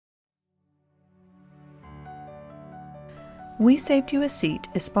We Saved You a Seat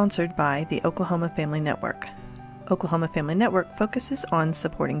is sponsored by the Oklahoma Family Network. Oklahoma Family Network focuses on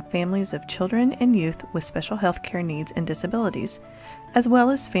supporting families of children and youth with special health care needs and disabilities, as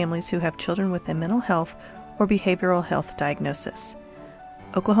well as families who have children with a mental health or behavioral health diagnosis.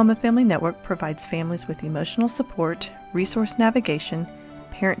 Oklahoma Family Network provides families with emotional support, resource navigation,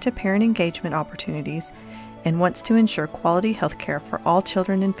 parent-to-parent engagement opportunities, and wants to ensure quality health care for all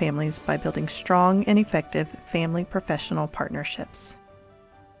children and families by building strong and effective family-professional partnerships.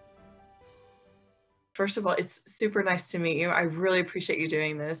 First of all, it's super nice to meet you. I really appreciate you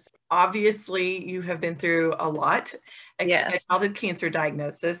doing this. Obviously, you have been through a lot, a childhood cancer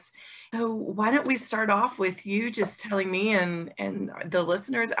diagnosis. So why don't we start off with you just telling me and the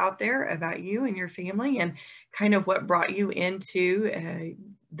listeners out there about you and your family and kind of what brought you into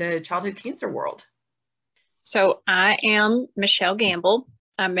the childhood cancer world. So I am Michelle Gamble.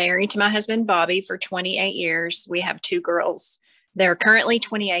 I'm married to my husband, Bobby, for 28 years. We have two girls. They're currently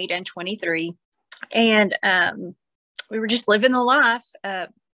 28 and 23. And we were just living the life,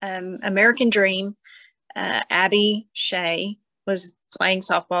 American dream. Abby Shea was playing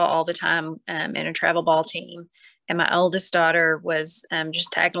softball all the time in a travel ball team. And my oldest daughter was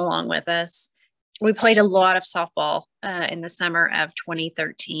just tagging along with us. We played a lot of softball in the summer of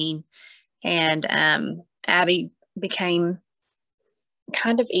 2013. And Abby became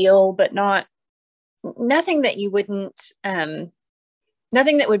kind of ill, but nothing that you wouldn't,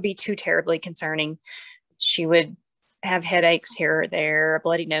 nothing that would be too terribly concerning. She would have headaches here or there, a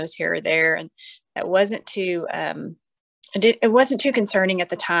bloody nose here or there. And it wasn't too concerning at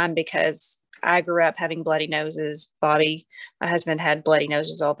the time because I grew up having bloody noses. Bobby, my husband, had bloody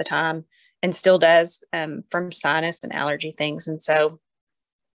noses all the time and still does from sinus and allergy things. And so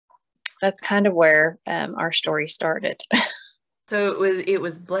that's kind of where our story started. So it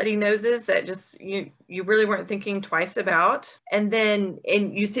was bloody noses that just you really weren't thinking twice about. And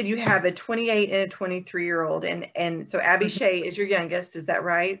you said you have a 28 and a 23-year-old, and so Abby Shea is your youngest, is that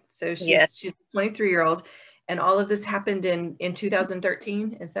right? So she's a 23-year-old, and all of this happened in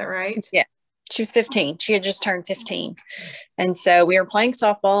 2013, is that right? Yeah. She was 15. She had just turned 15. And so we were playing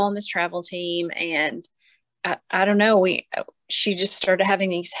softball on this travel team, and I don't know, she just started having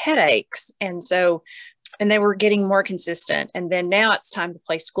these headaches. And they were getting more consistent. And then now it's time to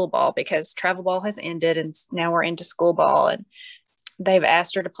play school ball because travel ball has ended and now we're into school ball. And they've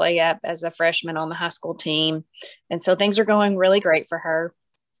asked her to play up as a freshman on the high school team. And so things are going really great for her.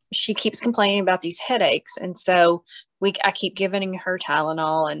 She keeps complaining about these headaches. And so I keep giving her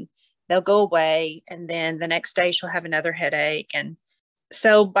Tylenol and they'll go away. And then the next day she'll have another headache. And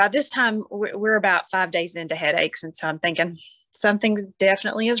so by this time we're about 5 days into headaches. And so I'm thinking something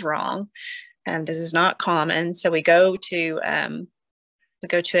definitely is wrong. This is not common. So we go to an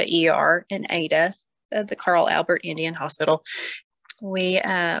ER in Ada, the Carl Albert Indian Hospital. We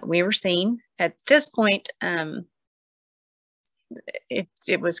were seen at this point.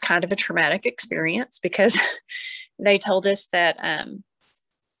 It was kind of a traumatic experience because they told us that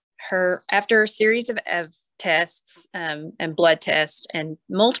after a series of tests and blood tests and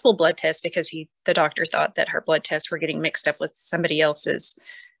multiple blood tests, because the doctor thought that her blood tests were getting mixed up with somebody else's.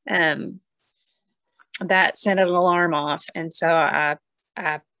 That sent an alarm off. And so I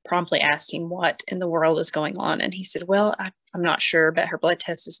promptly asked him what in the world is going on. And he said, well, I'm not sure, but her blood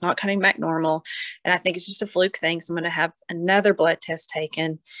test is not coming back normal. And I think it's just a fluke thing. So I'm going to have another blood test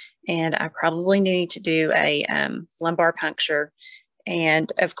taken. And I probably need to do a lumbar puncture.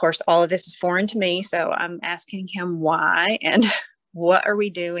 And of course, all of this is foreign to me. So I'm asking him why and what are we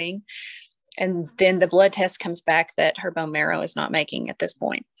doing? And then the blood test comes back that her bone marrow is not making at this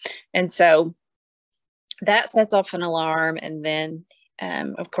point. And so that sets off an alarm. And then,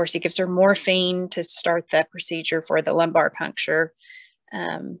 of course, he gives her morphine to start the procedure for the lumbar puncture.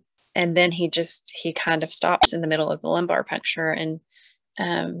 And then he kind of stops in the middle of the lumbar puncture and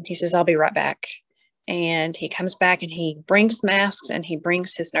he says, I'll be right back. And he comes back and he brings masks and he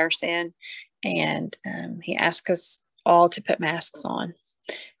brings his nurse in and he asks us all to put masks on.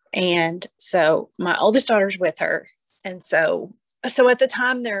 And so my oldest daughter's with her. And so at the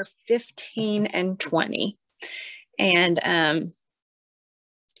time they're 15 and 20. And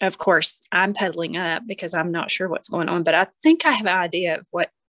of course I'm pedaling up because I'm not sure what's going on, but I think I have an idea of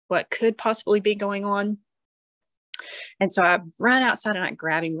what could possibly be going on. And so I run outside and I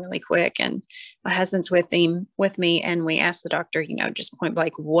grab him really quick and my husband's with me. And we ask the doctor, just point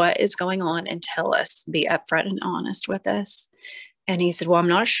blank, what is going on and tell us, be upfront and honest with us. And he said, well, I'm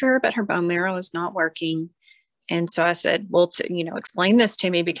not sure, but her bone marrow is not working. And so I said, well, explain this to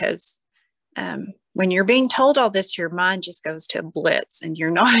me because when you're being told all this, your mind just goes to a blitz and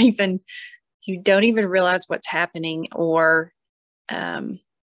you're not even you don't even realize what's happening, or how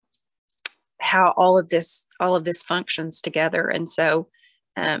all of this functions together. And so,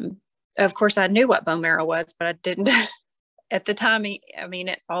 of course, I knew what bone marrow was, but I didn't at the time. I mean,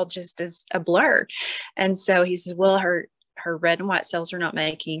 it all just is a blur. And so he says, well, her red and white cells are not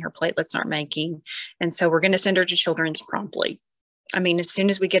making, her platelets aren't making. And so we're going to send her to Children's promptly. I mean, as soon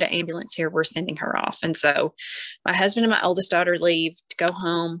as we get an ambulance here, we're sending her off. And so my husband and my oldest daughter leave to go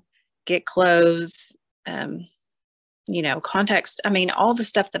home, get clothes, contacts. I mean, all the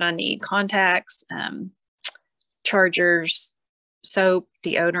stuff that I need, contacts, chargers, soap,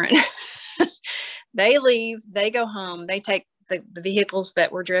 deodorant. They leave, they go home, they take the vehicles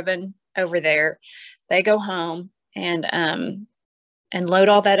that were driven over there. They go home and load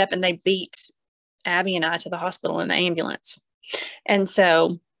all that up, and they beat Abby and I to the hospital in the ambulance. And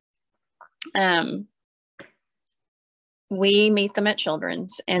so we meet them at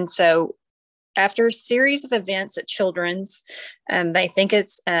Children's. And so after a series of events at Children's, they think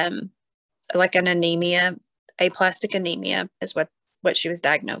it's like an anemia, aplastic anemia is what she was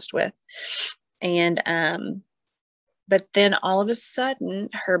diagnosed with. And but then all of a sudden,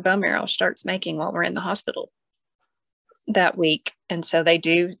 her bone marrow starts making while we're in the hospital that week. And so they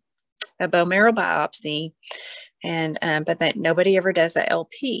do a bone marrow biopsy, and but that nobody ever does the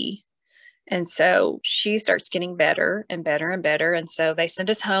LP. And so she starts getting better and better and better. And so they send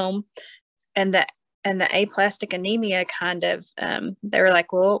us home, and the aplastic anemia kind of, they were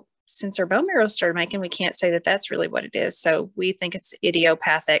like, well, since her bone marrow started making, we can't say that that's really what it is. So we think it's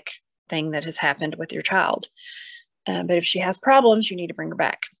idiopathic thing that has happened with your child. But if she has problems, you need to bring her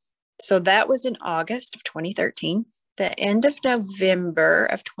back. So that was in August of 2013. The end of November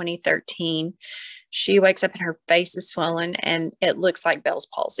of 2013, she wakes up and her face is swollen and it looks like Bell's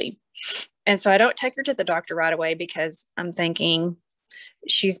palsy. And so I don't take her to the doctor right away because I'm thinking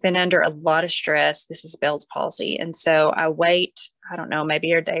she's been under a lot of stress. This is Bell's palsy. And so I wait, I don't know,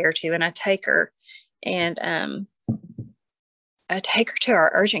 maybe a day or two, and I take her, and I take her to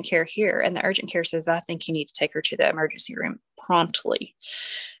our urgent care here, and the urgent care says, I think you need to take her to the emergency room promptly.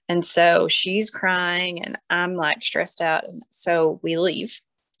 And so she's crying and I'm like stressed out. And so we leave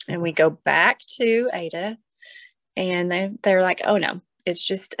and we go back to Ada, and they're like, oh no, it's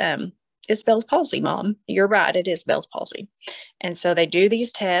just, it's Bell's palsy, Mom. You're right. It is Bell's palsy. And so they do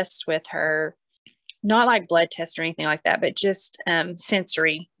these tests with her, not like blood tests or anything like that, but just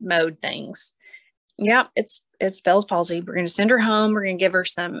sensory mode things. Yeah, it's Bell's palsy. We're going to send her home. We're going to give her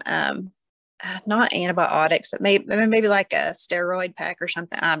some, not antibiotics, but maybe like a steroid pack or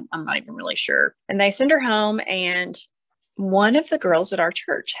something. I'm not even really sure. And they send her home, and one of the girls at our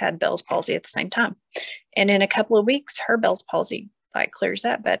church had Bell's palsy at the same time. And in a couple of weeks, her Bell's palsy like clears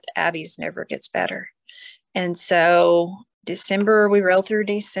up, but Abby's never gets better. And so December, we roll through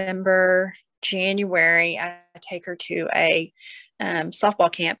December. January, I take her to a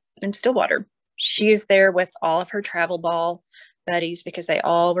softball camp in Stillwater. She is there with all of her travel ball buddies because they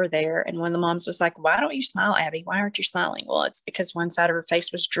all were there. And one of the moms was like, why don't you smile, Abby? Why aren't you smiling? Well, it's because one side of her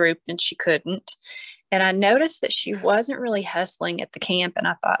face was drooped and she couldn't. And I noticed that she wasn't really hustling at the camp. And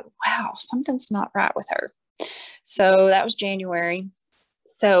I thought, wow, something's not right with her. So that was January.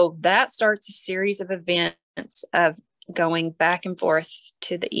 So that starts a series of events of going back and forth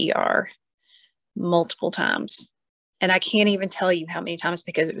to the ER multiple times. And I can't even tell you how many times,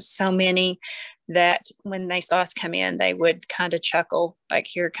 because it was so many that when they saw us come in, they would kind of chuckle, like,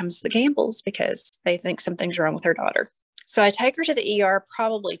 here comes the Gambles, because they think something's wrong with her daughter. So I take her to the ER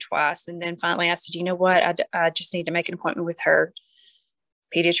probably twice. And then finally I said, you know what? I just need to make an appointment with her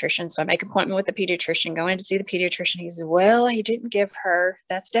pediatrician. So I make an appointment with the pediatrician, go in to see the pediatrician. He says, well, he didn't give her,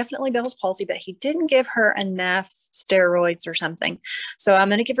 that's definitely Bell's palsy, but he didn't give her enough steroids or something. So I'm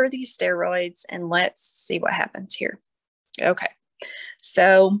going to give her these steroids and let's see what happens here. Okay.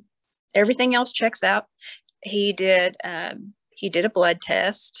 So everything else checks out. He did a blood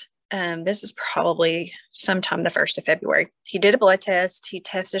test. This is probably sometime the 1st of February. He did a blood test. He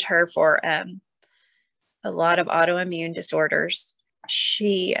tested her for a lot of autoimmune disorders.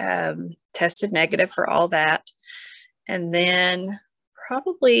 She tested negative for all that. And then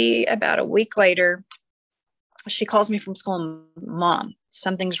probably about a week later, she calls me from school and, Mom,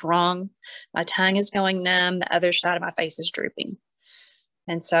 something's wrong. My tongue is going numb. The other side of my face is drooping.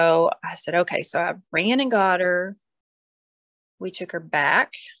 And so I said, okay. So I ran and got her. We took her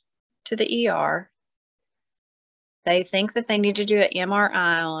back to the ER. They think that they need to do an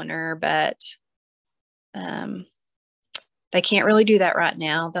MRI on her, but they can't really do that right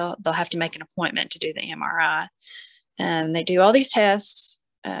now. They'll have to make an appointment to do the MRI. And they do all these tests.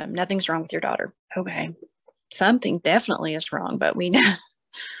 Nothing's wrong with your daughter. Okay. Something definitely is wrong, but we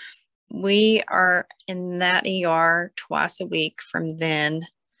we are in that ER twice a week from then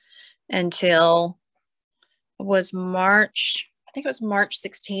until was March, I think it was March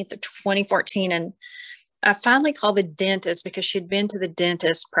 16th of 2014. And I finally called the dentist because she'd been to the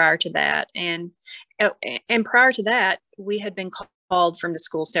dentist prior to that. And prior to that, we had been called from the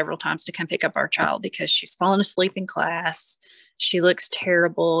school several times to come pick up our child because she's fallen asleep in class. She looks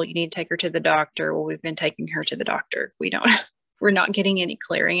terrible. You need to take her to the doctor. Well, we've been taking her to the doctor. We're not getting any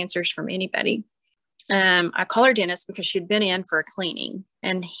clear answers from anybody. I call her dentist because she'd been in for a cleaning,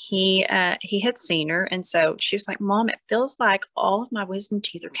 and he had seen her. And so she was like, Mom, it feels like all of my wisdom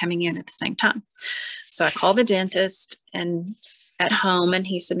teeth are coming in at the same time. So I called the dentist and at home, and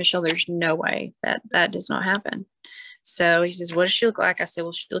he said, Michelle, there's no way that does not happen. So he says, what does she look like? I said,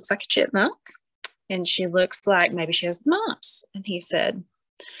 well, she looks like a chipmunk, and she looks like maybe she has the mumps. And he said,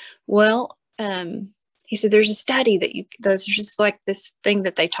 well, he said, there's a study that's just like this thing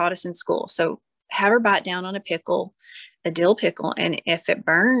that they taught us in school. So have her bite down on a dill pickle. And if it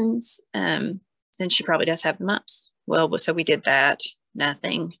burns, then she probably does have the mumps. Well, so we did that.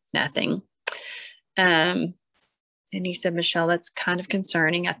 Nothing. And he said, Michelle, that's kind of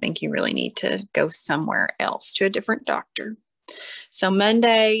concerning. I think you really need to go somewhere else, to a different doctor. So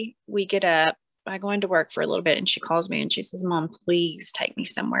Monday we get up, I go into work for a little bit, and she calls me and she says, Mom, please take me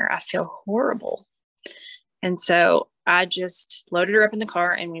somewhere. I feel horrible. And so I just loaded her up in the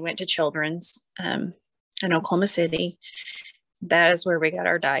car, and we went to Children's in Oklahoma City. That is where we got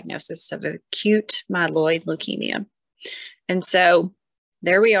our diagnosis of acute myeloid leukemia. And so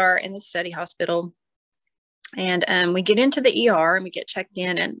there we are in the study hospital. And we get into the ER and we get checked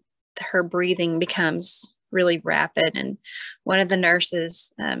in, and her breathing becomes really rapid. And one of the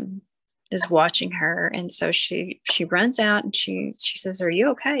nurses is watching her. And so she runs out and she says, are you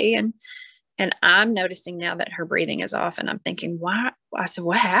okay? And I'm noticing now that her breathing is off, and I'm thinking, why? I said,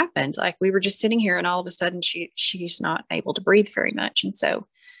 what happened? Like, we were just sitting here, and all of a sudden she's not able to breathe very much. And so,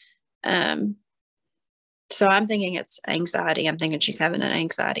 so I'm thinking it's anxiety. I'm thinking she's having an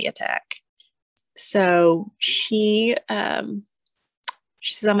anxiety attack. So she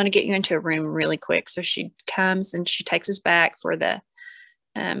says, I'm going to get you into a room really quick. So she comes and she takes us back for the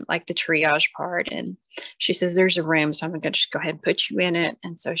triage part. And she says, there's a room, so I'm going to just go ahead and put you in it.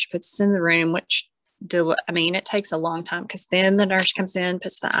 And so she puts us in the room, which, it takes a long time, because then the nurse comes in,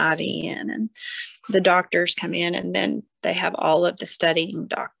 puts the IV in, and the doctors come in, and then they have all of the studying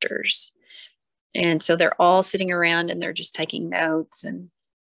doctors. And so they're all sitting around and they're just taking notes. And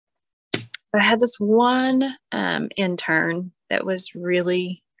I had this one intern that was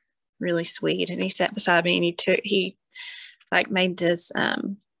really, really sweet. And he sat beside me, and he made this,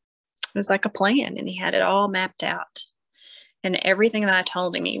 it was like a plan, and he had it all mapped out. And everything that I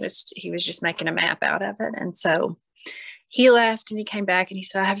told him, he was just making a map out of it. And so he left, and he came back, and he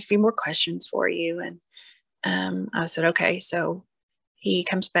said, I have a few more questions for you. And I said, okay. So he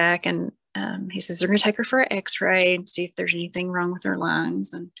comes back, and he says, they're going to take her for an x-ray and see if there's anything wrong with her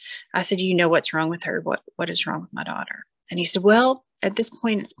lungs. And I said, you know what's wrong with her? What is wrong with my daughter? And he said, well, at this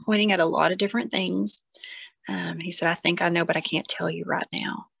point, it's pointing at a lot of different things. He said, I think I know, but I can't tell you right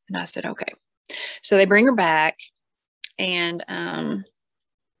now. And I said, okay. So they bring her back, and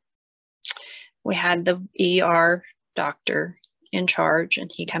we had the ER doctor in charge,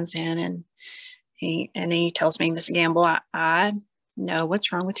 and he comes in, and he tells me, Miss Gamble, I know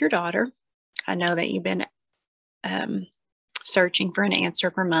what's wrong with your daughter. I know that you've been searching for an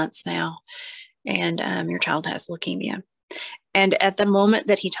answer for months now, and your child has leukemia. And at the moment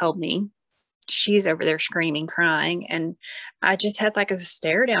that he told me, she's over there screaming, crying. And I just had like a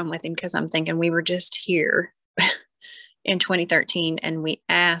stare down with him, because I'm thinking, we were just here in 2013, and we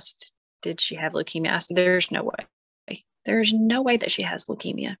asked, did she have leukemia? I said, there's no way. There's no way that she has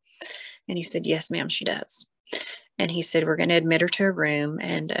leukemia. And he said, yes, ma'am, she does. And he said, we're going to admit her to a room,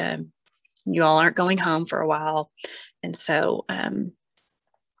 and you all aren't going home for a while. And so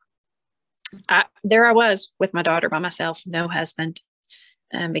there I was with my daughter by myself, no husband,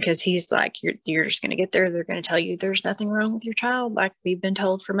 because he's like, you're just going to get there. They're going to tell you there's nothing wrong with your child, like we've been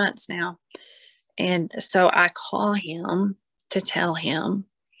told for months now. And so I call him to tell him,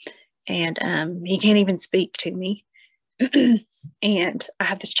 and he can't even speak to me. And I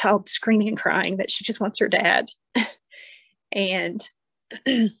have this child screaming and crying that she just wants her dad. And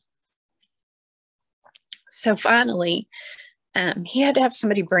so finally, he had to have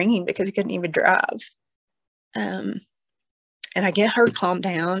somebody bring him because he couldn't even drive. And I get her calmed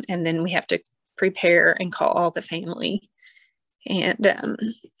down, and then we have to prepare and call all the family. And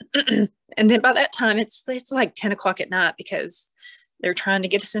and then by that time, it's like 10 o'clock at night, because they're trying to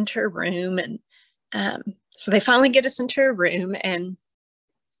get us into a room. And so they finally get us into a room, and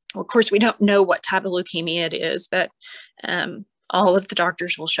Of course, we don't know what type of leukemia it is, but all of the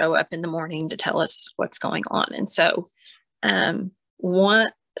doctors will show up in the morning to tell us what's going on. And so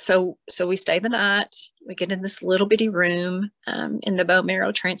so we stay the night. We get in this little bitty room in the bone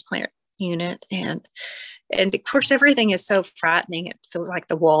marrow transplant unit, and of course everything is so frightening. It feels like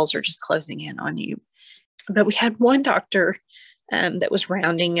the walls are just closing in on you. But we had one doctor that was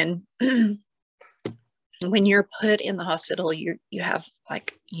rounding, and when you're put in the hospital, you have,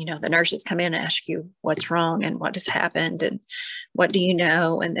 like, the nurses come in and ask you what's wrong and what has happened and what do you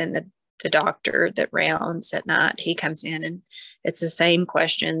know, and then the doctor that rounds at night, he comes in and it's the same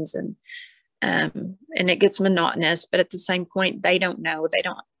questions, and it gets monotonous. But at the same point, they don't know.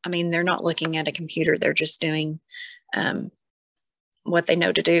 They're not looking at a computer. They're just doing what they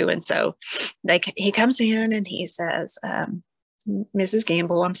know to do. And so he comes in and he says, Mrs.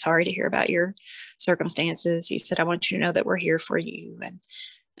 Gamble, I'm sorry to hear about your circumstances. He said, I want you to know that we're here for you.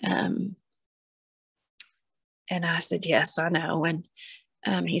 And I said, yes, I know. And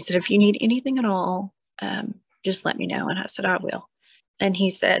he said, if you need anything at all, just let me know. And I said, I will. And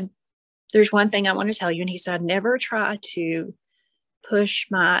he said, there's one thing I want to tell you. And he said, I never try to push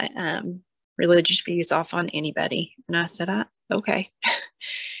my religious views off on anybody. And I said, okay.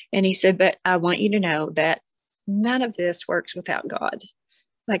 And he said, but I want you to know that none of this works without God.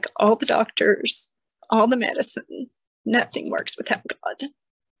 Like, all the doctors, all the medicine, nothing works without God.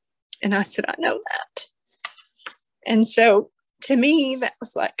 And I said, I know that. And so to me, that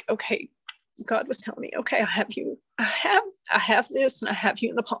was like, okay, God was telling me, okay, I have you. I have this, and I have you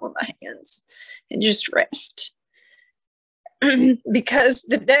in the palm of my hands, and just rest. Because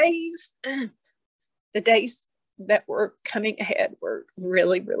the days that were coming ahead were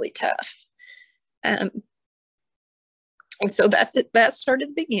really, really tough. And so that started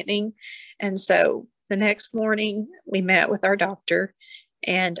the beginning. And so the next morning we met with our doctor,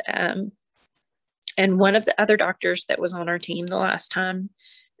 and one of the other doctors that was on our team the last time,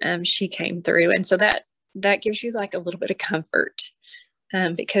 she came through. And so that gives you like a little bit of comfort,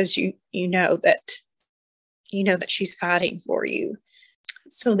 because you know that she's fighting for you.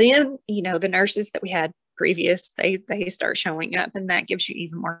 So then, the nurses that we had previous, they start showing up, and that gives you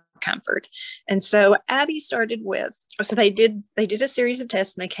even more comfort. And so Abby started so they did a series of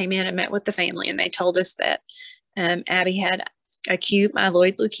tests, and they came in and met with the family, and they told us that Abby had acute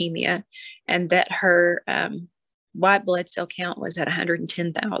myeloid leukemia, and that her white blood cell count was at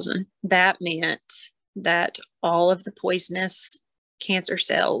 110,000. That meant that all of the poisonous cancer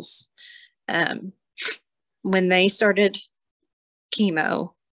cells, when they started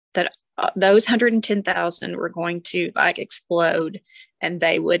chemo, that those 110,000 were going to like explode, and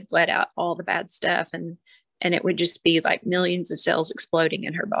they would let out all the bad stuff, and it would just be like millions of cells exploding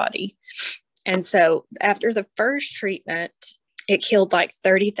in her body. And so after the first treatment, it killed like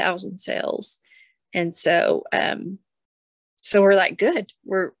 30,000 cells. And so we're like, good,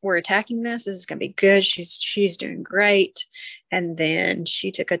 we're attacking this. This is going to be good. She's doing great. And then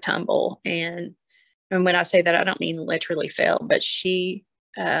she took a tumble, and when I say that, I don't mean literally fell, but she,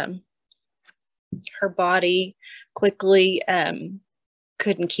 her body quickly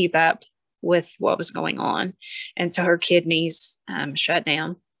couldn't keep up with what was going on. And so her kidneys shut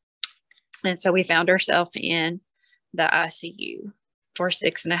down. And so we found ourselves in the ICU for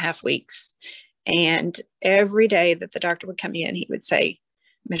 6.5 weeks. And every day that the doctor would come in, he would say,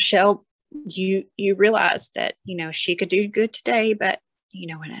 Michelle, you realize that, she could do good today, but, in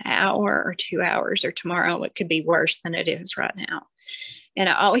an hour or 2 hours or tomorrow, it could be worse than it is right now. And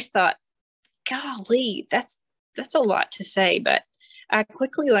I always thought, golly, that's a lot to say. But I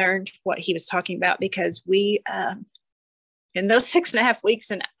quickly learned what he was talking about, because we, in those 6.5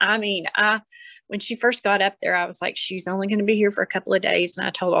 weeks, and when she first got up there, I was like, she's only going to be here for a couple of days. And I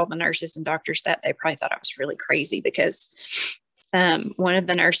told all the nurses and doctors that. They probably thought I was really crazy, because one of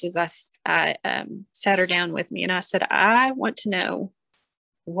the nurses, I sat her down with me, and I said, I want to know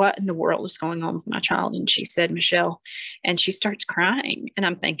what in the world is going on with my child. And she said, Michelle, and she starts crying. And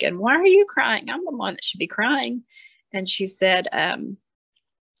I'm thinking, why are you crying? I'm the one that should be crying. And she said,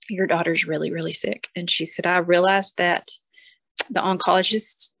 your daughter's really, really sick. And she said, I realized that the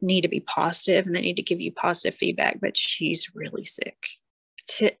oncologists need to be positive, and they need to give you positive feedback, but she's really sick.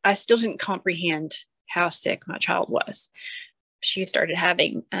 I still didn't comprehend how sick my child was. She started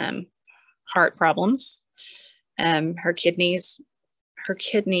having heart problems. Her kidneys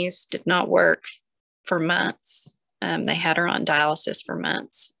did not work for months. They had her on dialysis for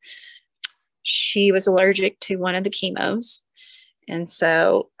months. She was allergic to one of the chemos. And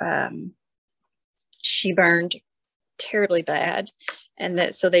so she burned terribly bad.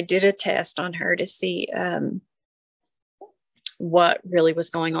 And so they did a test on her to see what really was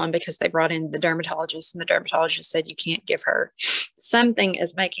going on, because they brought in the dermatologist, and the dermatologist said, you can't give her, something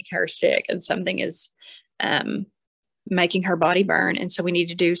is making her sick, and something is making her body burn. And so we need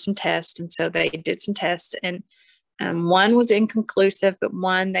to do some tests. And so they did some tests, and one was inconclusive, but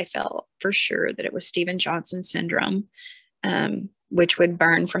one they felt for sure that it was Stevens-Johnson syndrome, which would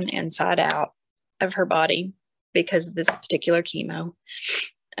burn from the inside out of her body because of this particular chemo.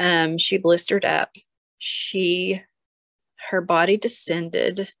 She blistered up. Her body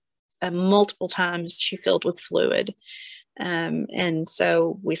descended multiple times. She filled with fluid. And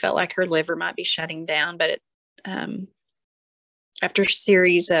so we felt like her liver might be shutting down, but after a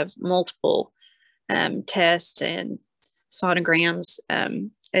series of multiple tests and sonograms,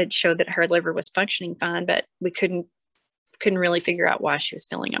 it showed that her liver was functioning fine, but we couldn't really figure out why she was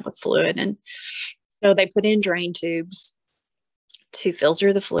filling up with fluid. And so they put in drain tubes to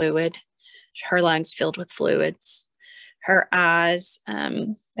filter the fluid. Her lungs filled with fluids. Her eyes,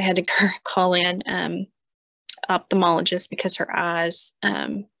 they had to call in ophthalmologist because her eyes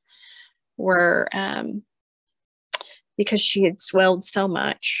were, because she had swelled so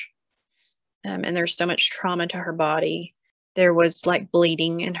much, and there's so much trauma to her body, there was like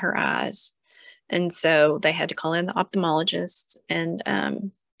bleeding in her eyes. And so they had to call in the ophthalmologist. And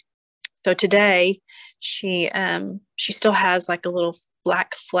so today she still has like a little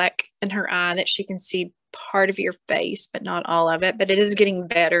black fleck in her eye that she can see part of your face, but not all of it. But it is getting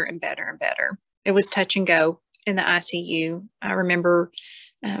better and better and better. It was touch and go in the ICU. I remember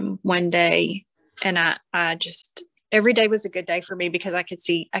one day, and I just, every day was a good day for me because I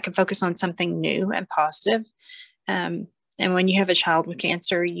could focus on something new and positive. And when you have a child with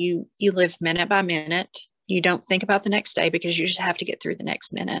cancer, you live minute by minute. You don't think about the next day because you just have to get through the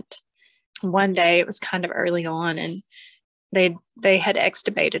next minute. One day, it was kind of early on, and they had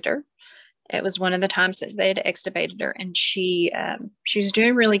extubated her. It was one of the times that they had extubated her, and she was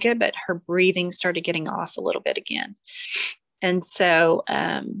doing really good, but her breathing started getting off a little bit again. And so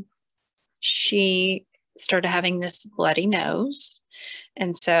she started having this bloody nose.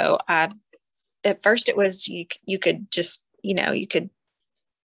 And so at first it was, you could just, you could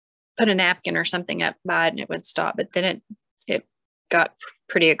put a napkin or something up by it and it would stop, but then it got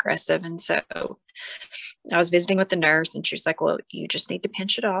pretty aggressive. And so I was visiting with the nurse, and she was like, well, you just need to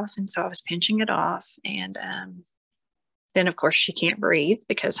pinch it off. And so I was pinching it off. And then, of course, she can't breathe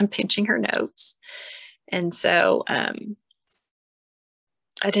because I'm pinching her nose. And so I,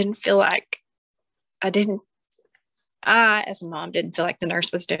 as a mom, didn't feel like the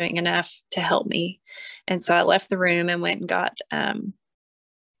nurse was doing enough to help me. And so I left the room and went and got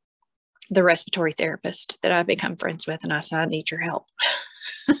the respiratory therapist that I've become friends with. And I said, I need your help.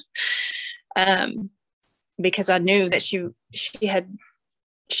 Because I knew that she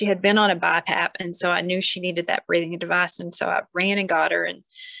had been on a BiPAP. And so I knew she needed that breathing device. And so I ran and got her, and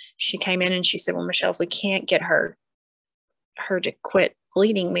she came in and she said, well, Michelle, if we can't get her to quit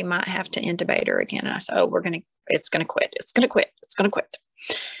bleeding, we might have to intubate her again. And I said, oh, it's going to quit.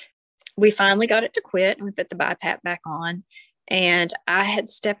 We finally got it to quit, and we put the BiPAP back on. And I had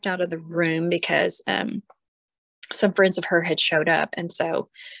stepped out of the room because some friends of her had showed up. And so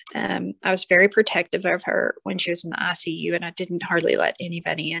I was very protective of her when she was in the ICU, and I didn't hardly let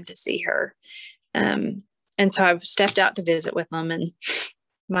anybody in to see her. And so I stepped out to visit with them, and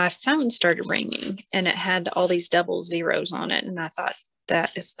my phone started ringing, and it had all these double zeros on it. And I thought,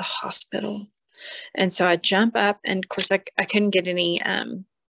 that is the hospital. And so I jump up, and of course I couldn't get any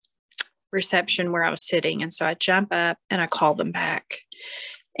reception where I was sitting. And so I jump up and I call them back.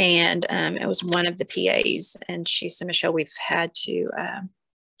 And it was one of the PAs, and she said, Michelle, we've had to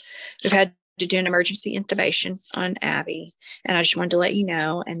do an emergency intubation on Abby, and I just wanted to let you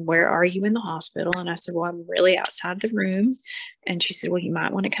know. And where are you in the hospital? And I said, well, I'm really outside the room. And she said, well, you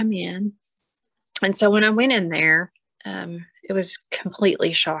might want to come in. And so when I went in there, it was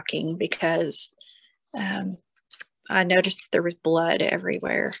completely shocking because I noticed that there was blood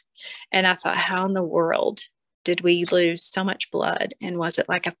everywhere. And I thought, how in the world did we lose so much blood? And was it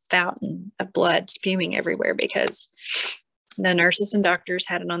like a fountain of blood spewing everywhere? Because the nurses and doctors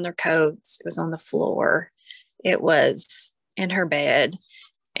had it on their coats. It was on the floor. It was in her bed.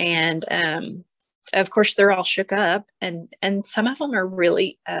 And of course, they're all shook up. And some of them are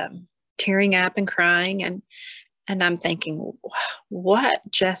really tearing up and crying. And I'm thinking, what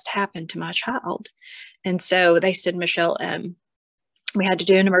just happened to my child? And so they said, Michelle, we had to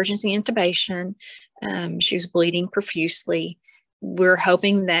do an emergency intubation. She was bleeding profusely. We're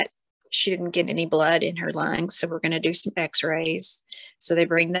hoping that she didn't get any blood in her lungs, so we're going to do some x-rays. So they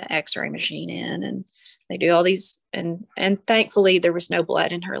bring the x-ray machine in, and they do all these, and thankfully there was no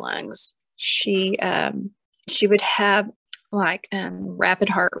blood in her lungs. She would have like rapid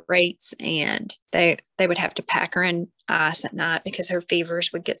heart rates, and they would have to pack her in ice at night because her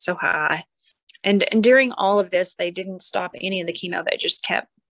fevers would get so high. And during all of this, they didn't stop any of the chemo. They just kept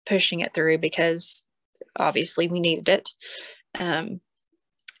pushing it through because obviously we needed it. And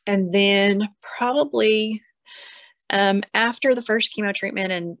then probably after the first chemo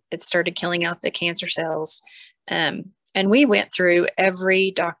treatment and it started killing out the cancer cells, and we went through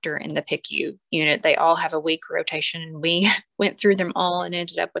every doctor in the PICU unit. They all have a week rotation, and we went through them all and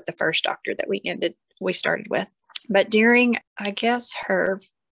ended up with the first doctor that we started with. But during, I guess,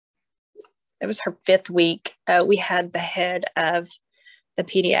 it was her 5th week, we had the head of the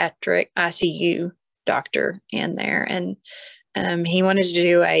pediatric ICU doctor in there, and he wanted to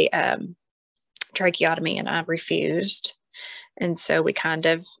do a tracheotomy, and I refused. And so we kind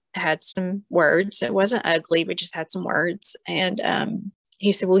of had some words. It wasn't ugly. We just had some words. And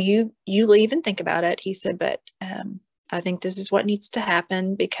he said, well, you leave and think about it. He said, but I think this is what needs to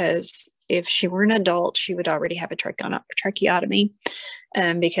happen, because if she were an adult, she would already have a tracheotomy,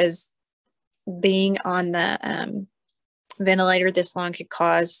 because being on the ventilator this long could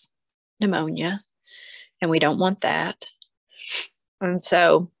cause pneumonia, and we don't want that. And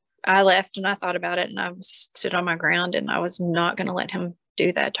so I left and I thought about it, and I stood on my ground, and I was not going to let him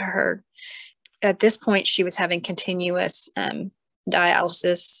do that to her. At this point, she was having continuous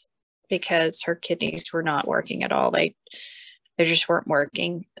dialysis because her kidneys were not working at all. They just weren't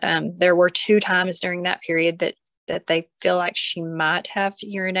working. There were 2 times during that period that they feel like she might have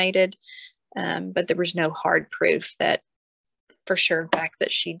urinated, but there was no hard proof that for sure fact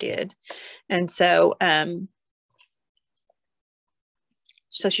that she did. And so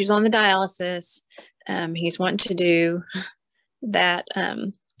so she's on the dialysis. He's wanting to do that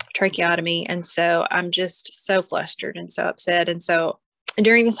tracheotomy. And so I'm just so flustered and so upset. And so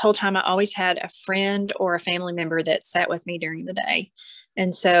during this whole time, I always had a friend or a family member that sat with me during the day.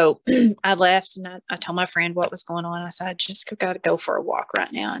 And so I left, and I told my friend what was going on. I said, I just got to go for a walk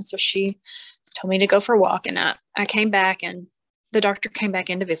right now. And so she told me to go for a walk. And I came back, and the doctor came back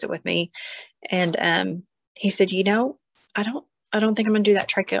in to visit with me. And he said, I don't think I'm going to do that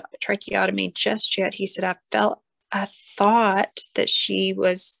tracheotomy just yet. He said, I thought that she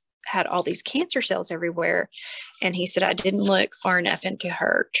had all these cancer cells everywhere. And he said, I didn't look far enough into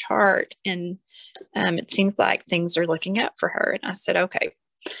her chart. And it seems like things are looking up for her. And I said, okay.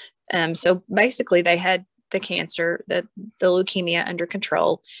 So basically they had the cancer, the leukemia under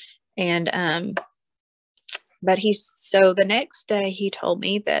control. And, so the next day he told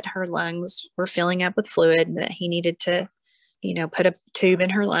me that her lungs were filling up with fluid and that he needed to, put a tube in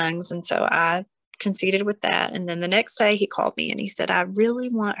her lungs. And so I conceded with that. And then the next day he called me and he said, I really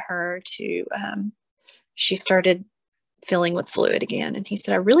want her to, she started filling with fluid again. And he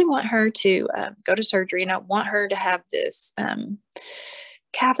said, I really want her to go to surgery, and I want her to have this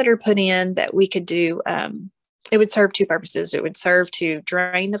catheter put in that we could do. It would serve 2 purposes. It would serve to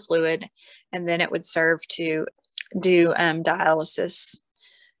drain the fluid, and then it would serve to do dialysis,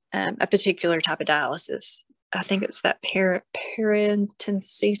 a particular type of dialysis. I think it's that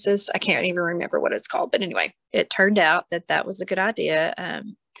paracentesis. I can't even remember what it's called. But anyway, it turned out that was a good idea.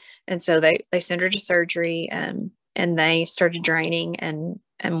 And so they sent her to surgery, and they started draining. And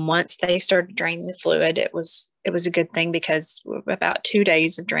once they started draining the fluid, it was a good thing, because about 2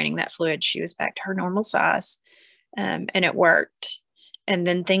 days of draining that fluid, she was back to her normal size. And it worked. And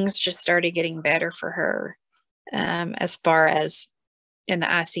then things just started getting better for her, as far as in the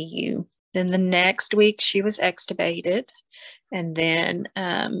ICU. Then the next week she was extubated, and then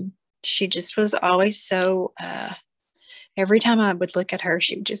she just was always so, every time I would look at her,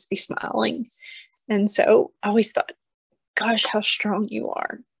 she would just be smiling. And so I always thought, gosh, how strong you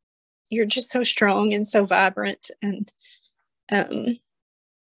are. You're just so strong and so vibrant. And I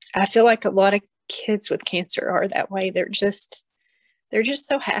feel like a lot of kids with cancer are that way. They're just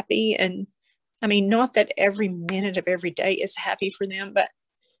so happy. And I mean, not that every minute of every day is happy for them, but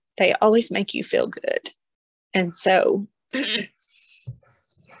they always make you feel good. And so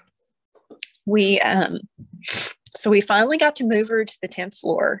we finally got to move her to the 10th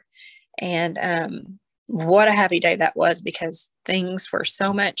floor. And what a happy day that was, because things were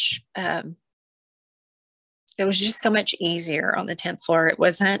so much, it was just so much easier on the 10th floor. It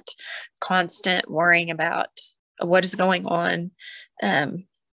wasn't constant worrying about what is going on.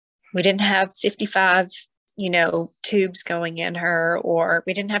 We didn't have 55 tubes going in her, or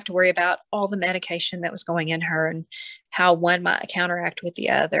we didn't have to worry about all the medication that was going in her and how one might counteract with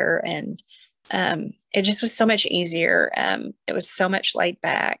the other. And it just was so much easier. It was so much laid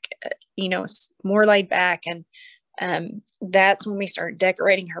back, more laid back. And that's when we started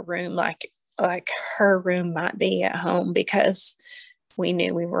decorating her room like like her room might be at home, because we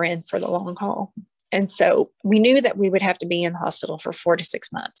knew we were in for the long haul. And so we knew that we would have to be in the hospital for 4 to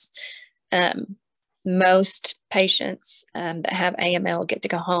 6 months. Most patients that have AML get to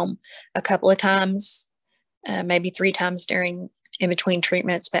go home a couple of times, maybe 3 times in between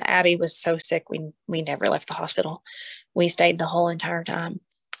treatments. But Abby was so sick, we never left the hospital. We stayed the whole entire time.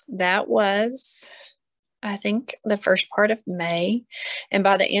 That was, I think, the first part of May. And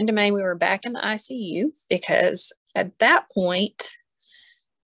by the end of May, we were back in the ICU, because at that point,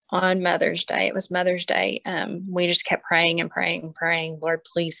 on Mother's Day, it was Mother's Day, we just kept praying and praying and praying, Lord,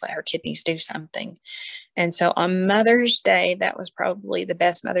 please let her kidneys do something. And so on Mother's Day, that was probably the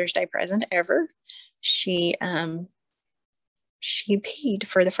best Mother's Day present ever. She peed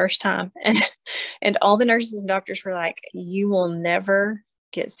for the first time. And all the nurses and doctors were like, you will never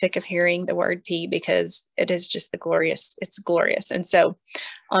get sick of hearing the word pee, because it is just it's glorious. And so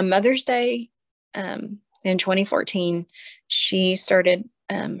on Mother's Day in 2014, she started,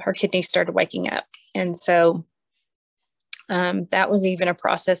 her kidneys started waking up. And so that was even a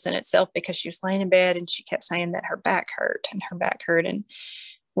process in itself, because she was laying in bed and she kept saying that her back hurt and her back hurt. And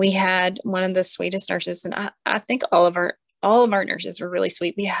we had one of the sweetest nurses, and I think all of our nurses were really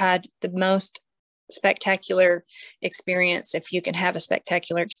sweet. We had the most spectacular experience. If you can have a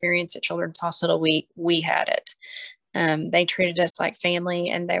spectacular experience at Children's Hospital, we had it. They treated us like family,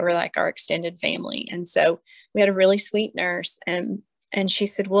 and they were like our extended family. And so we had a really sweet nurse, and she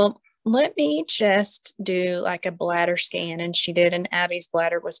said, well, let me just do like a bladder scan. And she did, and Abby's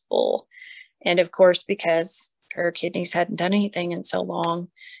bladder was full. And of course, because her kidneys hadn't done anything in so long,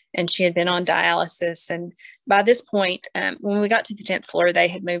 and she had been on dialysis. And by this point, when we got to the 10th floor, they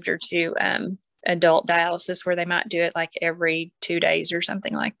had moved her to adult dialysis, where they might do it like every 2 days or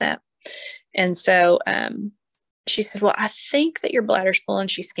something like that. And so she said, well, I think that your bladder's full. And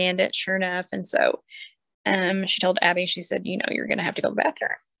she scanned it, sure enough. And so she told Abby, she said, you're going to have to go to the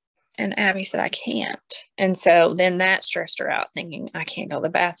bathroom. And Abby said, I can't. And so then that stressed her out, thinking, I can't go to the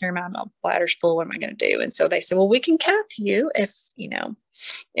bathroom. My bladder's full. What am I going to do? And so they said, well, we can cath you if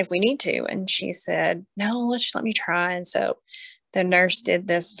we need to. And she said, no, let's just let me try. And so the nurse did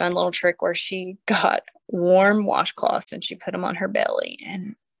this fun little trick where she got warm washcloths and she put them on her belly.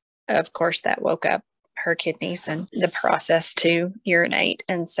 And of course, that woke up her kidneys and the process to urinate.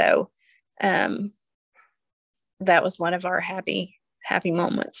 And so that was one of our happy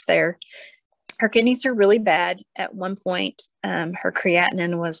moments there. Her kidneys are really bad. At one point, her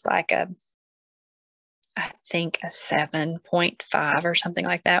creatinine was like I think a 7.5 or something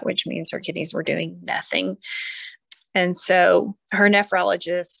like that, which means her kidneys were doing nothing. And so her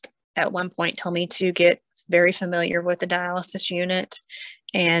nephrologist at one point told me to get very familiar with the dialysis unit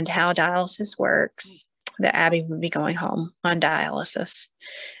and how dialysis works, that Abby would be going home on dialysis.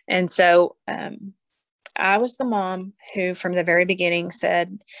 And so I was the mom who from the very beginning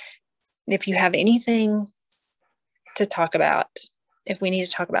said, if you have anything to talk about, if we need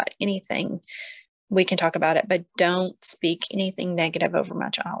to talk about anything, we can talk about it, but don't speak anything negative over my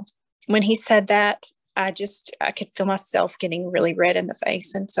child. When he said that, I could feel myself getting really red in the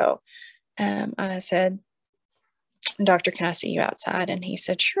face. And so I said, doctor, can I see you outside? And he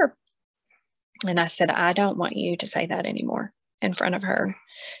said, sure. And I said, I don't want you to say that anymore in front of her.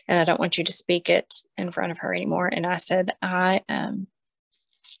 And I don't want you to speak it in front of her anymore. And I said, I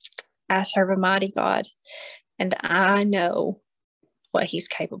serve a mighty God, and I know what he's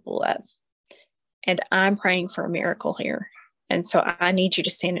capable of. And I'm praying for a miracle here. And so I need you to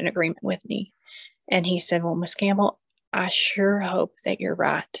stand in agreement with me. And he said, well, Miss Campbell, I sure hope that you're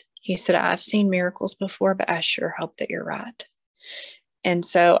right. He said, I've seen miracles before, but I sure hope that you're right. And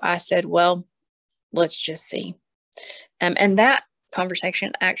so I said, well, let's just see. And that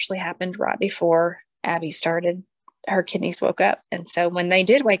conversation actually happened right before Abby started. Her kidneys woke up. And so when they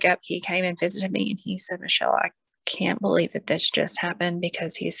did wake up, he came and visited me, and he said, Michelle, I can't believe that this just happened,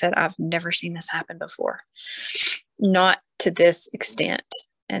 because he said, I've never seen this happen before, not to this extent.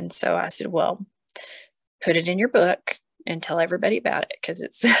 And so I said, well, put it in your book and tell everybody about it, because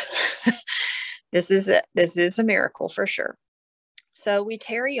it's this is a miracle for sure. So we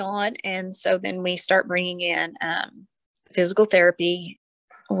tarry on, and so then we start bringing in physical therapy.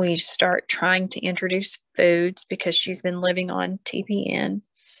 We start trying to introduce foods, because she's been living on TPN,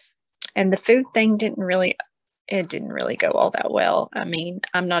 and the food thing didn't really go all that well. I mean,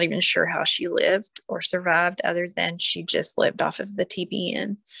 I'm not even sure how she lived or survived, other than she just lived off of the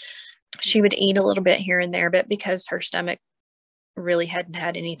TPN. She would eat a little bit here and there, but because her stomach really hadn't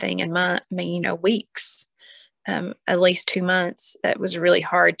had anything in weeks, at least 2 months, it was really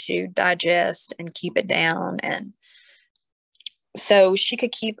hard to digest and keep it down. And So she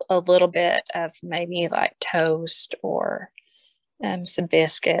could keep a little bit of maybe like toast or some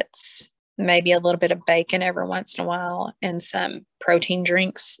biscuits, maybe a little bit of bacon every once in a while, and some protein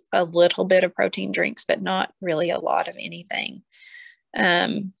drinks, a little bit of protein drinks, but not really a lot of anything.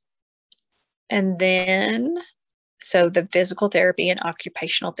 And then, so the physical therapy and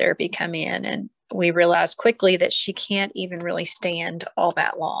occupational therapy come in, and we realized quickly that she can't even really stand all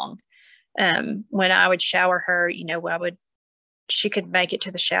that long. When I would shower her, she could make it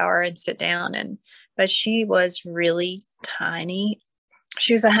to the shower and sit down, but she was really tiny.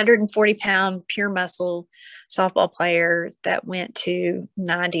 She was a 140-pound pure muscle softball player that went to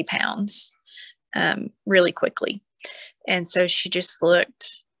 90 pounds really quickly. And so she just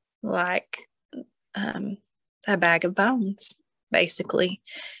looked like a bag of bones, basically.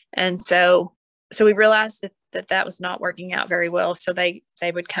 And so we realized that was not working out very well. So they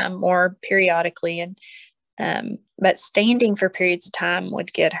would come more periodically, but standing for periods of time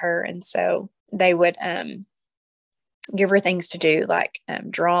would get her. And so they would give her things to do, like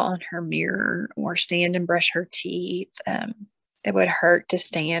draw on her mirror or stand and brush her teeth. It would hurt to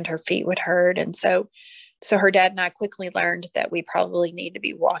stand. Her feet would hurt. And so her dad and I quickly learned that we probably need to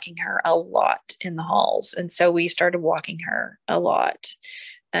be walking her a lot in the halls. And so we started walking her a lot.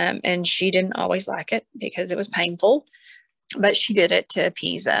 And she didn't always like it because it was painful, but she did it to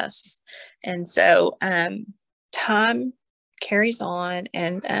appease us. And so time carries on,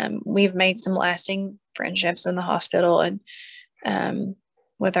 and we've made some lasting friendships in the hospital and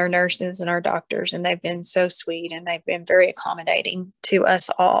with our nurses and our doctors, and they've been so sweet, and they've been very accommodating to us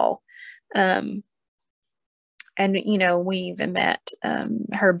all. And, we even met,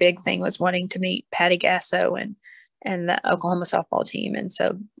 her big thing was wanting to meet Patty Gasso and the Oklahoma softball team. And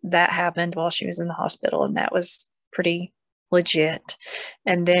so that happened while she was in the hospital, and that was pretty legit.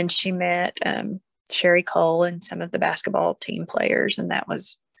 And then she met Sherry Cole and some of the basketball team players, and that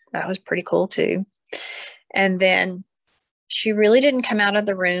was pretty cool too. And then she really didn't come out of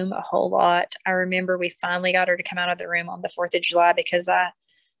the room a whole lot. I remember we finally got her to come out of the room on the 4th of July because I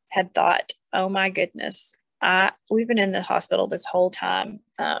had thought, oh my goodness, we've been in the hospital this whole time.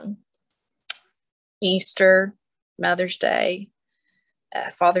 Easter, Mother's Day,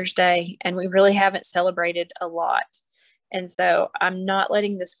 Father's Day, and we really haven't celebrated a lot. And so I'm not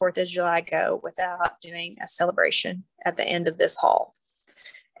letting this 4th of July go without doing a celebration at the end of this hall.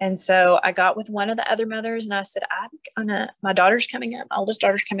 And so I got with one of the other mothers and I said, my daughter's coming up, my oldest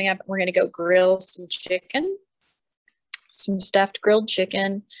daughter's coming up, and we're going to go grill some chicken, some stuffed grilled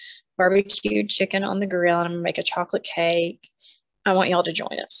chicken, barbecued chicken on the grill, and I'm going to make a chocolate cake. I want y'all to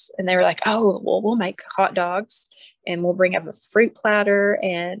join us. And they were like, oh, well, we'll make hot dogs and we'll bring up a fruit platter.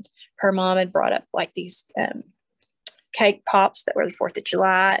 And her mom had brought up like these cake pops that were the 4th of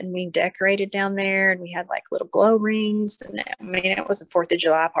July, and we decorated down there, and we had like little glow rings. And it was a 4th of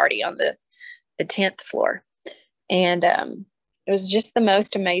July party on the 10th floor. And it was just the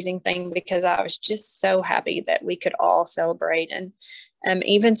most amazing thing because I was just so happy that we could all celebrate. And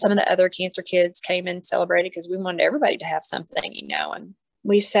even some of the other cancer kids came and celebrated because we wanted everybody to have something, and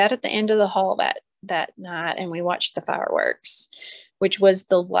we sat at the end of the hall that night and we watched the fireworks, which was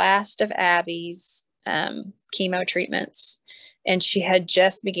the last of Abby's chemo treatments. And she had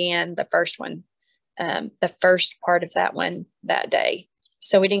just began the first one, the first part of that one that day.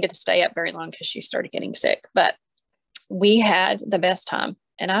 So we didn't get to stay up very long because she started getting sick, but we had the best time.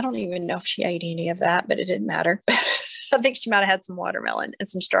 And I don't even know if she ate any of that, but it didn't matter. I think she might've had some watermelon and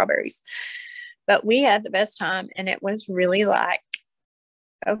some strawberries, but we had the best time. And it was really like,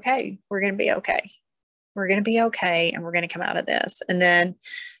 okay, we're going to be okay. We're going to be okay. And we're going to come out of this. And then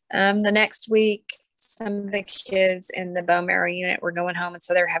the next week, some of the kids in the bone marrow unit were going home. And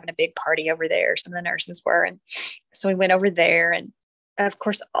so they were having a big party over there. Some of the nurses were. And so we went over there. And of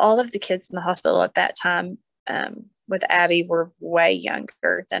course, all of the kids in the hospital at that time with Abby were way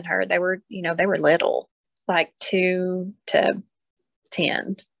younger than her. They were little, like 2 to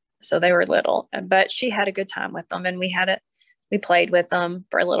 10. So they were little, but she had a good time with them. And we played with them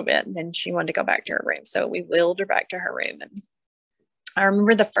for a little bit. And then she wanted to go back to her room. So we wheeled her back to her room. And I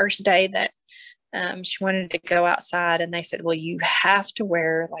remember the first day that she wanted to go outside, and they said, well, you have to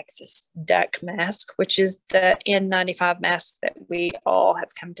wear like this duck mask, which is the N95 mask that we all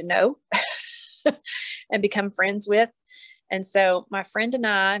have come to know and become friends with. And so my friend and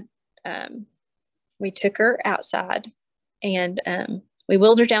I, we took her outside, and we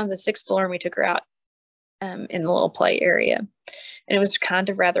wheeled her down to the 6th floor, and we took her out in the little play area. And it was kind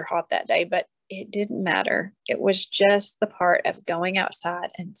of rather hot that day, but it didn't matter. It was just the part of going outside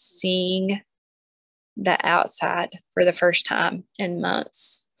and seeing the outside for the first time in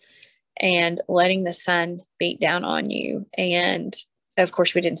months. and letting the sun beat down on you. And of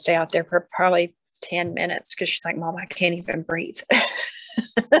course, we didn't stay out there for probably 10 minutes because she's like, Mom, I can't even breathe.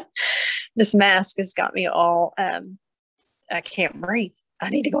 This mask has got me all, I can't breathe. I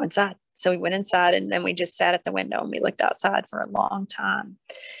need to go inside. So we went inside, and then we just sat at the window and we looked outside for a long time.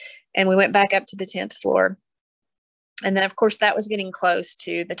 And we went back up to the 10th floor. And then, of course, that was getting close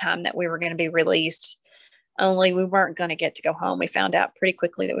to the time that we were going to be released. Only we weren't going to get to go home. We found out pretty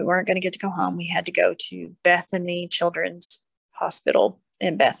quickly that we weren't going to get to go home. We had to go to Bethany Children's Hospital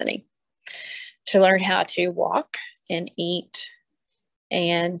in Bethany to learn how to walk and eat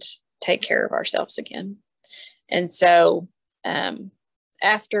and take care of ourselves again. And so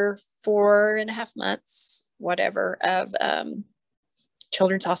after 4.5 months, whatever, of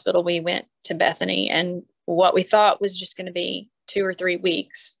Children's Hospital, we went to Bethany, and what we thought was just going to be 2 or 3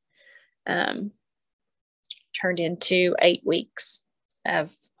 weeks turned into 8 weeks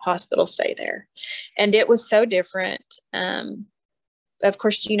of hospital stay there. And it was so different. Of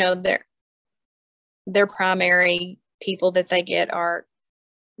course, you know, their primary people that they get are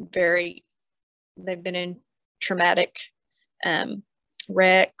they've been in traumatic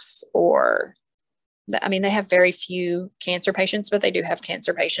wrecks, or I mean, they have very few cancer patients, but they do have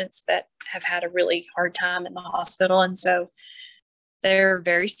cancer patients that have had a really hard time in the hospital. And so they're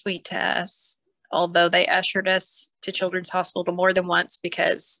very sweet to us, although they ushered us to Children's Hospital more than once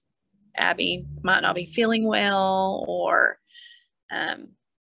because Abby might not be feeling well, or I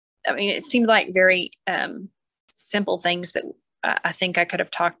mean, it seemed like very simple things that I think I could have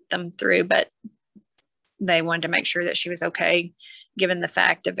talked them through, but they wanted to make sure that she was okay, given the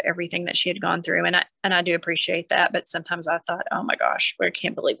fact of everything that she had gone through. And I do appreciate that. But sometimes I thought, oh my gosh, I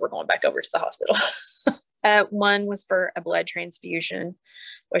can't believe we're going back over to the hospital. One was for a blood transfusion,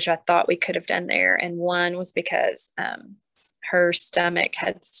 which I thought we could have done there. And one was because her stomach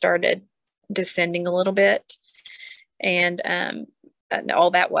had started descending a little bit. And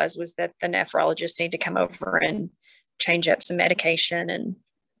all that was that the nephrologist needed to come over and change up some medication. And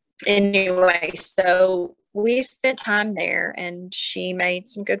anyway, so we spent time there, and she made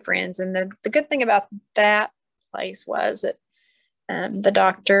some good friends. And the good thing about that place was that the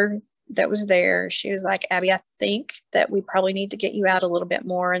doctor that was there, she was like, Abby, I think that we probably need to get you out a little bit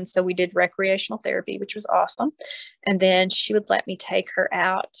more. And so we did recreational therapy, which was awesome. And then she would let me take her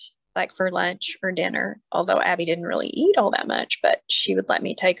out, like for lunch or dinner, although Abby didn't really eat all that much, but she would let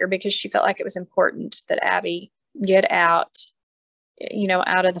me take her because she felt like it was important that Abby get out, you know,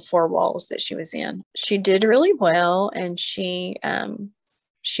 out of the 4 walls that she was in. She did really well, and she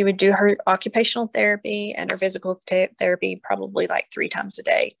would do her occupational therapy and her physical therapy probably like 3 times a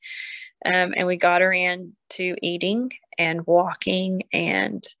day. And we got her into eating and walking,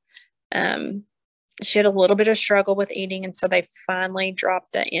 and she had a little bit of struggle with eating. And so they finally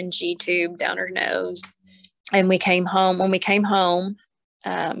dropped an NG tube down her nose. And we came home. When we came home,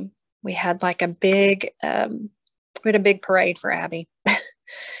 we had like a big parade for Abby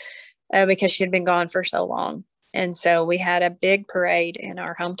because she had been gone for so long. And so we had a big parade in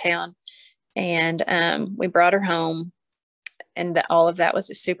our hometown, and we brought her home, and all of that was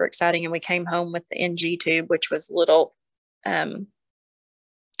super exciting. And we came home with the NG tube, which was a little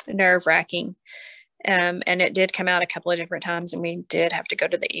nerve-wracking. And it did come out a couple of different times, and we did have to go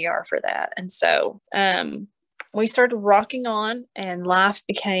to the ER for that. And so we started rocking on, and life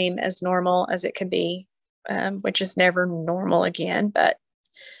became as normal as it could be, which is never normal again, but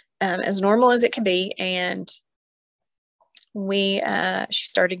as normal as it could be. And she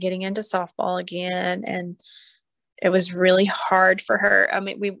started getting into softball again, and it was really hard for her. I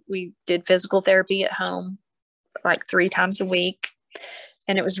mean, we did physical therapy at home like 3 times a week,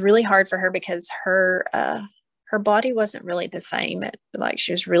 and it was really hard for her because her body wasn't really the same. Like,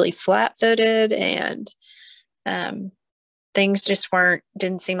 she was really flat-footed, and things just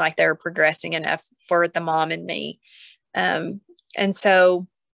didn't seem like they were progressing enough for the mom and me. And so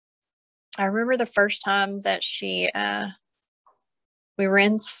I remember the first time that we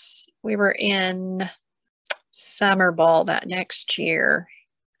were in summer ball that next year.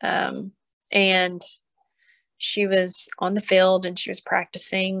 And she was on the field and she was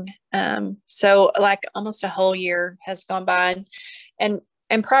practicing. So like almost a whole year has gone by. And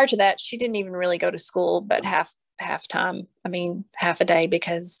prior to that, she didn't even really go to school, but half time. I mean, half a day,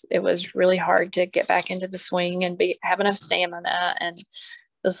 because it was really hard to get back into the swing and have enough stamina. And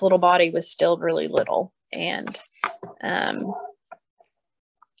this little body was still really little. And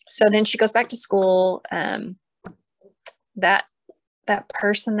so then she goes back to school. That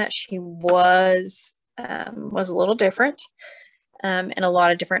person that she was a little different in a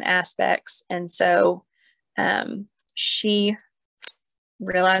lot of different aspects. And so she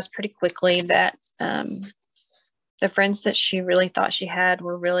realized pretty quickly that the friends that she really thought she had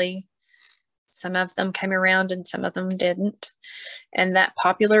were really, some of them came around and some of them didn't. And that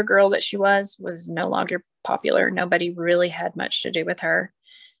popular girl that she was no longer popular. Nobody really had much to do with her.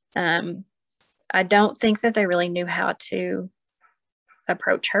 I don't think that they really knew how to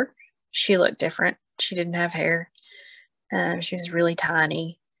approach her. She looked different. She didn't have hair. She was really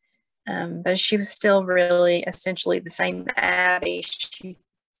tiny. But she was still really essentially the same Abby. She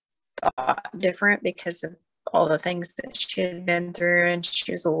thought different because of all the things that she had been through, and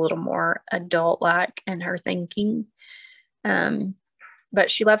she was a little more adult-like in her thinking. But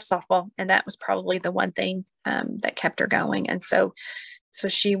she loved softball, and that was probably the one thing that kept her going. And so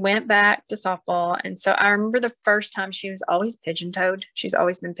she went back to softball. And so I remember the first time, she was always pigeon-toed. She's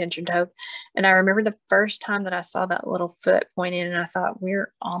always been pigeon-toed. And I remember the first time that I saw that little foot pointing, and I thought,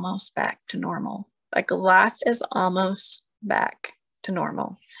 we're almost back to normal. Like, life is almost back to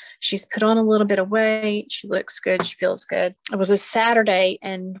normal. She's put on a little bit of weight. She looks good. She feels good. It was a Saturday,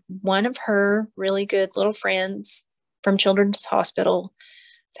 and one of her really good little friends from Children's Hospital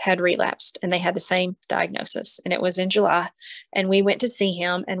had relapsed, and they had the same diagnosis, and it was in July. And we went to see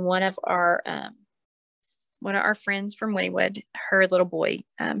him, and one of our friends from Wynnewood, her little boy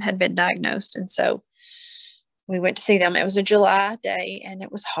had been diagnosed. And so we went to see them. It was a July day, and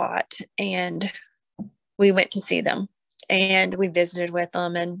it was hot, and we went to see them, and we visited with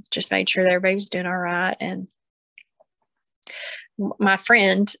them and just made sure that everybody was doing all right. And my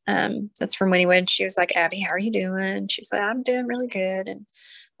friend that's from Wynnewood, she was like, Abby, how are you doing? She said, I'm doing really good, and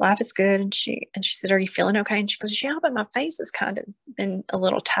life is good. And she said, are you feeling okay? And she goes, yeah, but my face has kind of been a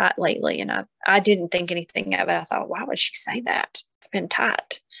little tight lately. And I didn't think anything of it. I thought, why would she say that? It's been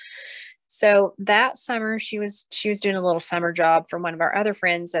tight. So that summer, she was doing a little summer job for one of our other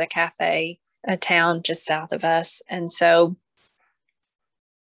friends at a cafe, a town just south of us. And so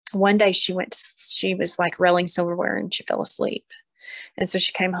one day she was like rolling silverware, and she fell asleep. And so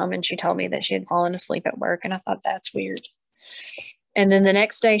she came home and she told me that she had fallen asleep at work. And I thought, that's weird. And then the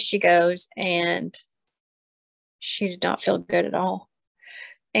next day she goes, and she did not feel good at all.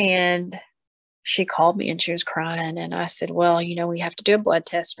 And she called me and she was crying. And I said, well, we have to do a blood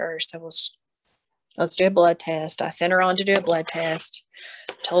test first. So let's do a blood test. I sent her on to do a blood test,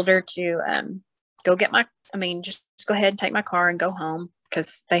 told her to go get just go ahead and take my car and go home,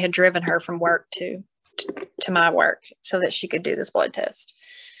 because they had driven her from work to my work so that she could do this blood test.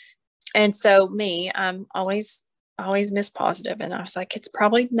 And so I'm always miss positive. And I was like, it's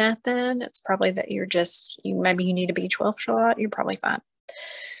probably nothing. It's probably that maybe you need a B12 shot. You're probably fine.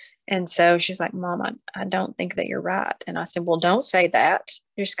 And so she's like, Mom, I don't think that you're right. And I said, well, don't say that.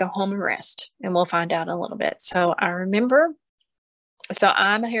 Just go home and rest, and we'll find out in a little bit. So I remember,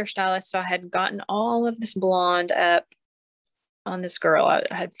 I'm a hairstylist. So I had gotten all of this blonde up on this girl. I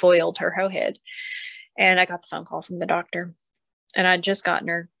had foiled her whole head, and I got the phone call from the doctor, and I'd just gotten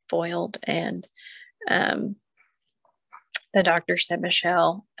her foiled. And the doctor said,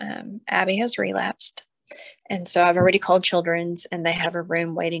 Michelle, Abby has relapsed. And so I've already called Children's, and they have a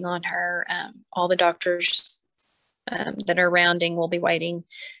room waiting on her. All the doctors that are rounding will be waiting.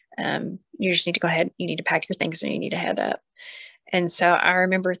 You just need to go ahead. You need to pack your things, and you need to head up. And so I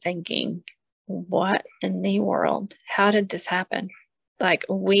remember thinking, what in the world? How did this happen? Like,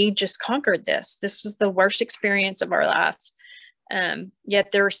 we just conquered this. This was the worst experience of our life.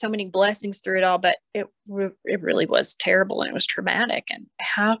 Yet there were so many blessings through it all, but it really was terrible, and it was traumatic. And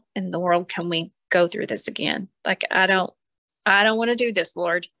how in the world can we go through this again? Like, I don't want to do this,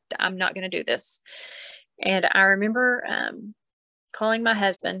 Lord. I'm not going to do this. And I remember calling my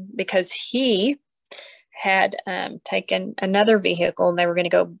husband, because he had taken another vehicle, and they were going to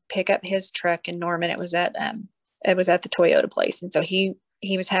go pick up his truck in Norman. It was at the Toyota place. And so he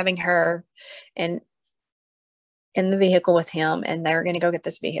was having her in the vehicle with him, and they were going to go get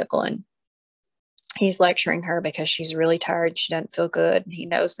this vehicle. And he's lecturing her because she's really tired. She doesn't feel good. And he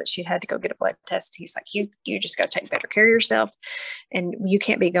knows that she had to go get a blood test. He's like, you just got to take better care of yourself, and you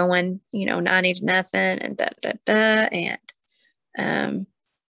can't be going, 90 to nothing, and da, da, da. And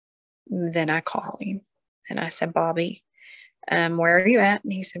then I call him, and I said, Bobby, where are you at?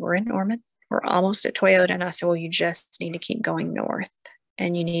 And he said, we're in Norman. We're almost at Toyota. And I said, well, you just need to keep going north,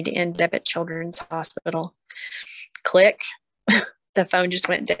 and you need to end up at Children's Hospital. Click. The phone just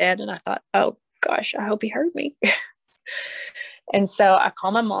went dead. And I thought, oh gosh, I hope he heard me. And so I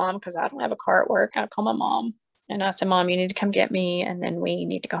call my mom, because I don't have a car at work. I call my mom, and I said, Mom, you need to come get me. And then we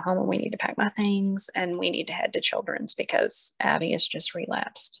need to go home, and we need to pack my things, and we need to head to Children's, because Abby has just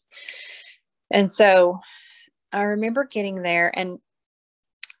relapsed. And so I remember getting there, and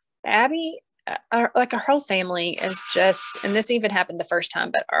Abby, our whole family is just, and this even happened the first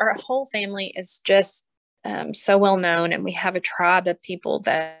time, but our whole family is just so well known, and we have a tribe of people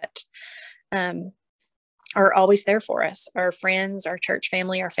that are always there for us, our friends, our church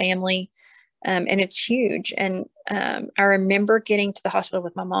family, our family. And it's huge. And I remember getting to the hospital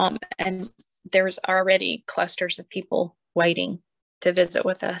with my mom, and there was already clusters of people waiting to visit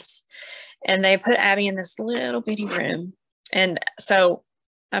with us. And they put Abby in this little bitty room. And so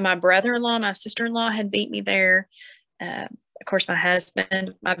my brother-in-law, my sister-in-law had beat me there. Of course, my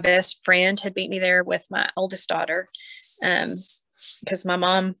husband, my best friend had beat me there with my oldest daughter. Because my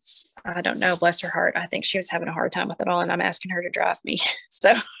mom, I don't know, bless her heart, I think she was having a hard time with it all, and I'm asking her to drive me.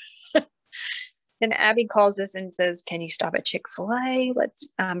 So then Abby calls us and says, "Can you stop at Chick-fil-A?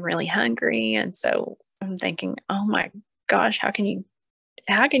 I'm really hungry." And so I'm thinking, oh my gosh, how can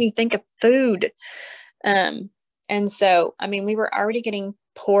you think of food? And so, I mean, we were already getting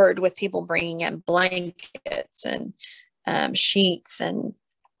poured with people bringing in blankets and sheets and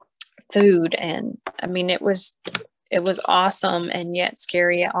food. And I mean, it was awesome and yet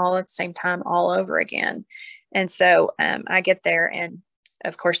scary all at the same time, all over again. And so I get there, and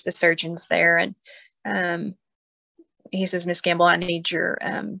of course the surgeon's there, and he says, "Miss Gamble, I need your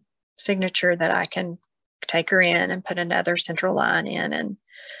signature that I can take her in and put another central line in." And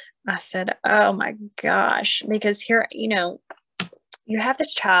I said, oh my gosh, because here, you have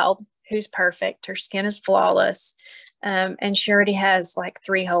this child who's perfect. Her skin is flawless. And she already has like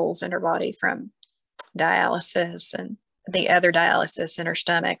 3 holes in her body from dialysis and the other dialysis in her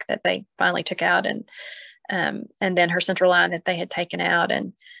stomach that they finally took out. And then her central line that they had taken out.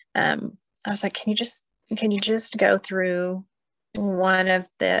 And I was like, can you just go through one of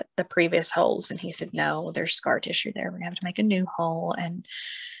the previous holes? And he said, no, there's scar tissue there. We're gonna have to make a new hole. And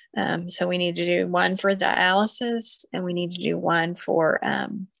so we need to do one for dialysis, and we need to do one for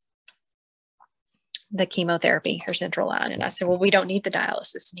the chemotherapy, her central line. And I said, well, we don't need the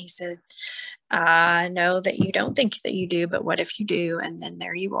dialysis. And he said, I know that you don't think that you do, but what if you do? And then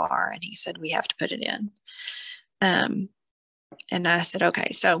there you are. And he said, we have to put it in. And I said,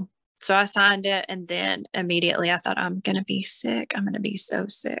 okay. So I signed it. And then immediately I thought, I'm going to be sick. I'm going to be so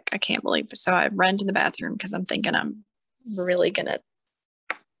sick. I can't believe it. So I run to the bathroom because I'm thinking I'm really going to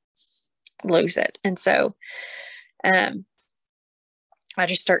lose it. And so I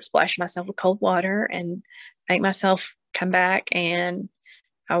just start splashing myself with cold water and make myself come back. And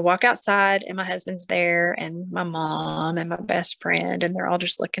I walk outside, and my husband's there, and my mom and my best friend, and they're all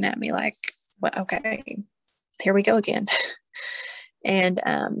just looking at me like, well, okay, here we go again. And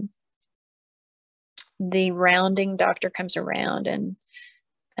the rounding doctor comes around, and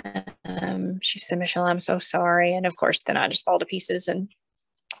she said, Michelle, I'm so sorry. And of course, then I just fall to pieces. And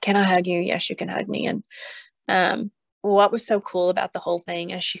can I hug you? Yes, you can hug me. And what was so cool about the whole thing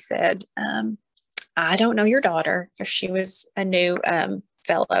is she said, I don't know your daughter, because she was a new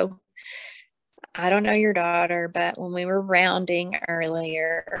fellow. I don't know your daughter, but when we were rounding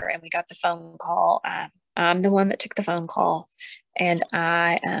earlier and we got the phone call, I'm the one that took the phone call, and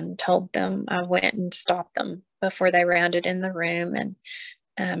I told them, I went and stopped them before they rounded in the room. And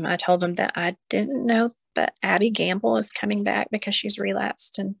I told them that I didn't know that Abby Gamble is coming back because she's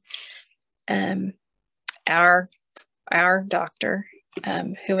relapsed. And our doctor,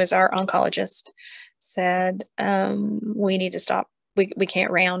 who is our oncologist, said, we need to stop. We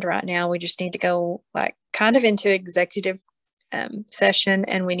can't round right now. We just need to go like kind of into executive session,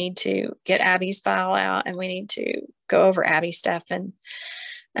 and we need to get Abby's file out, and we need to go over Abby's stuff. And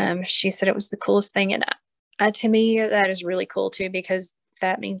she said it was the coolest thing. And to me, that is really cool too, because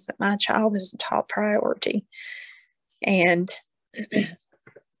that means that my child is a top priority. And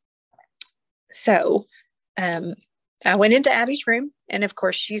so I went into Abby's room, and of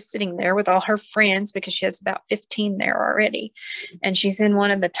course she's sitting there with all her friends because she has about 15 there already. And she's in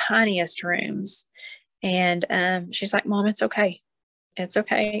one of the tiniest rooms. And she's like, Mom, it's okay. It's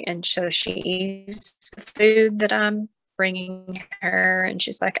okay. And so she eats the food that I'm bringing her. And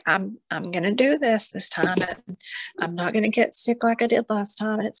she's like, I'm going to do this time. And I'm not going to get sick like I did last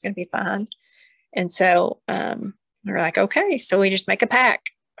time. And it's going to be fine. And so we're like, okay. So we just make a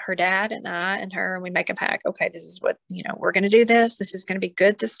pact. Her dad and I and her, and we make a pact. Okay, this is what, we're going to do this. This is going to be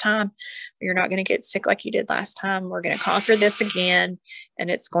good this time. You're not going to get sick like you did last time. We're going to conquer this again, and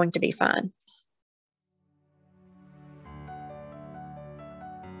it's going to be fine.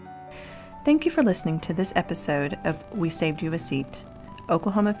 Thank you for listening to this episode of We Saved You a Seat.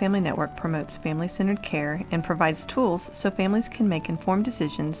 Oklahoma Family Network promotes family-centered care and provides tools so families can make informed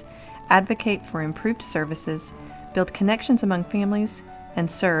decisions, advocate for improved services, build connections among families, and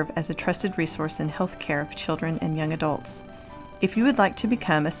serve as a trusted resource in health care of children and young adults. If you would like to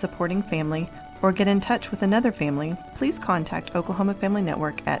become a supporting family or get in touch with another family, please contact Oklahoma Family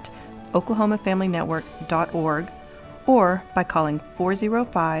Network at oklahomafamilynetwork.org or by calling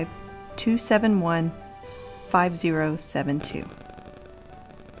 405-271-5072.